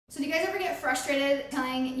So do you guys ever get frustrated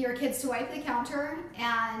telling your kids to wipe the counter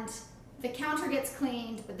and the counter gets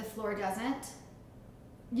cleaned but the floor doesn't?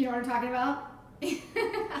 You know what I'm talking about? Do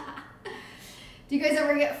you guys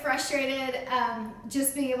ever get frustrated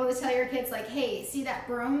just being able to tell your kids like, hey, see that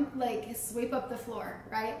broom? Like, sweep up the floor,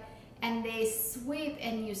 right? And they sweep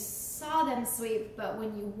and you saw them sweep, but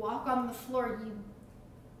when you walk on the floor, you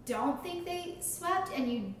don't think they swept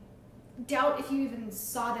and you doubt if you even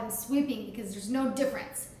saw them sweeping because there's no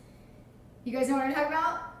difference. You guys know what I'm talking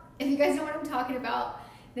about? If you guys know what I'm talking about,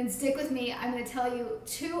 then stick with me. I'm going to tell you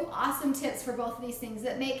 2 awesome tips for both of these things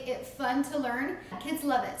that make it fun to learn. Kids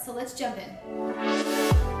love it, so let's jump in.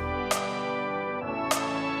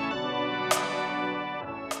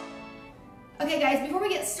 Okay guys, before we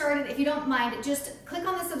get started, if you don't mind, just click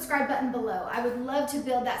on the subscribe button below. I would love to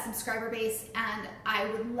build that subscriber base, and I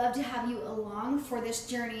would love to have you along for this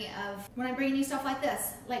journey of when I'm bringing you stuff like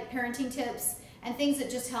this, like parenting tips and things that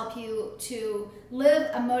just help you to live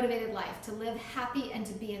a motivated life, to live happy and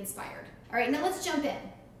to be inspired. All right, now let's jump in.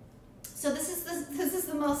 So this is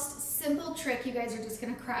the most simple trick. You guys are just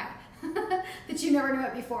gonna cry that you never knew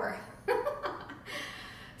it before.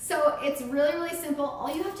 So it's really, really simple.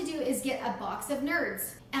 All you have to do is get a box of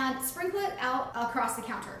Nerds and sprinkle it out across the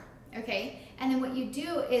counter, okay? And then what you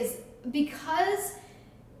do is, because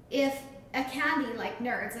if a candy like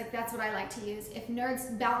Nerds, like that's what I like to use, if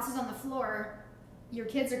Nerds bounces on the floor, your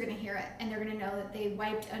kids are gonna hear it and they're gonna know that they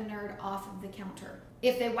wiped a Nerd off of the counter.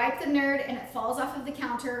 If they wipe the Nerd and it falls off of the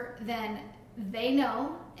counter, then they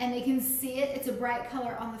know and they can see it. It's a bright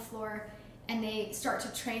color on the floor, and they start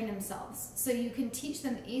to train themselves. So you can teach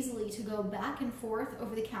them easily to go back and forth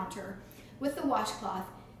over the counter with the washcloth,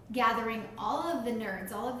 gathering all of the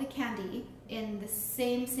Nerds, all of the candy in the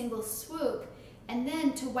same single swoop, and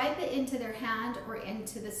then to wipe it into their hand or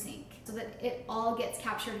into the sink so that it all gets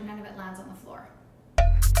captured and none of it lands on the floor.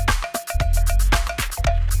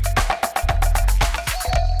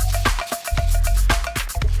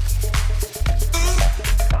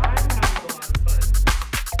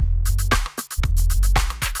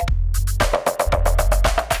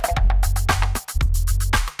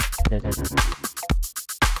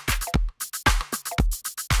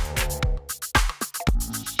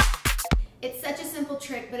 It's such a simple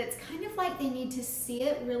trick, but it's kind of like they need to see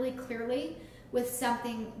it really clearly with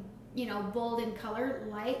something, you know, bold in color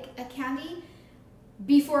like a candy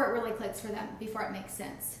before it really clicks for them, before it makes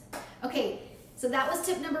sense. Okay, so that was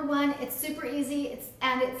tip number 1. It's super easy,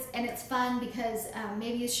 it's fun because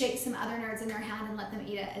maybe you shake some other Nerds in their hand and let them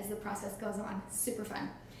eat it as the process goes on. Super fun.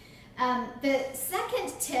 The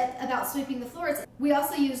second tip about sweeping the floor is we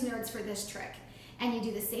also use Nerds for this trick. And you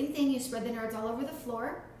do the same thing, you spread the Nerds all over the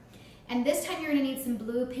floor. And this time you're gonna need some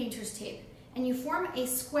blue painter's tape. And you form a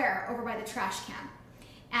square over by the trash can.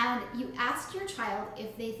 And you ask your child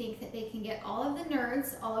if they think that they can get all of the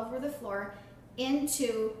Nerds all over the floor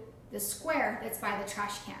into the square that's by the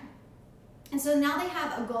trash can. And so now they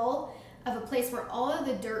have a goal of a place where all of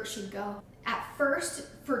the dirt should go. At first,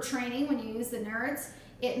 for training, when you use the Nerds,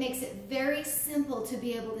 it makes it very simple to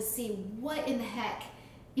be able to see what in the heck,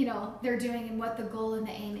 you know, they're doing and what the goal and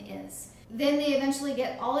the aim is. Then they eventually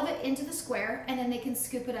get all of it into the square, and then they can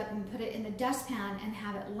scoop it up and put it in the dustpan and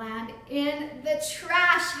have it land in the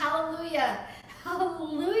trash. Hallelujah.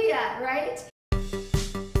 Hallelujah, right?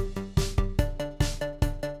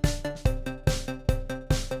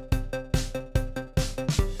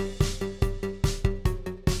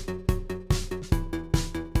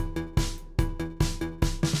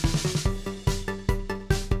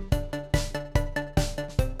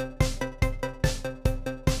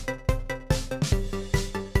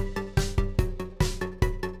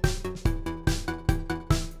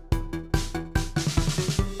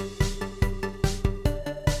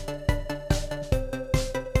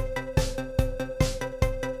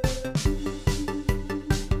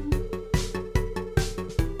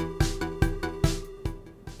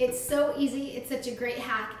 It's so easy, it's such a great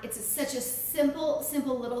hack, it's such a simple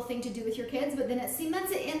little thing to do with your kids, but then it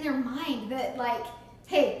cements it in their mind that like,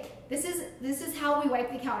 hey, this is how we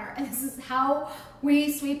wipe the counter, and this is how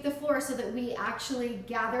we sweep the floor so that we actually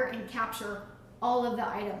gather and capture all of the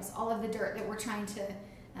items, all of the dirt that we're trying to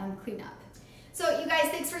clean up. So you guys,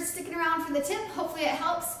 thanks for sticking around for the tip. Hopefully it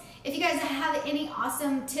helps. If you guys have any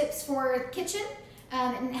awesome tips for kitchen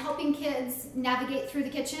and helping kids navigate through the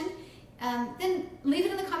kitchen, then leave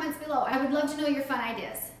it in the comments below. I would love to know your fun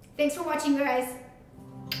ideas. Thanks for watching, guys.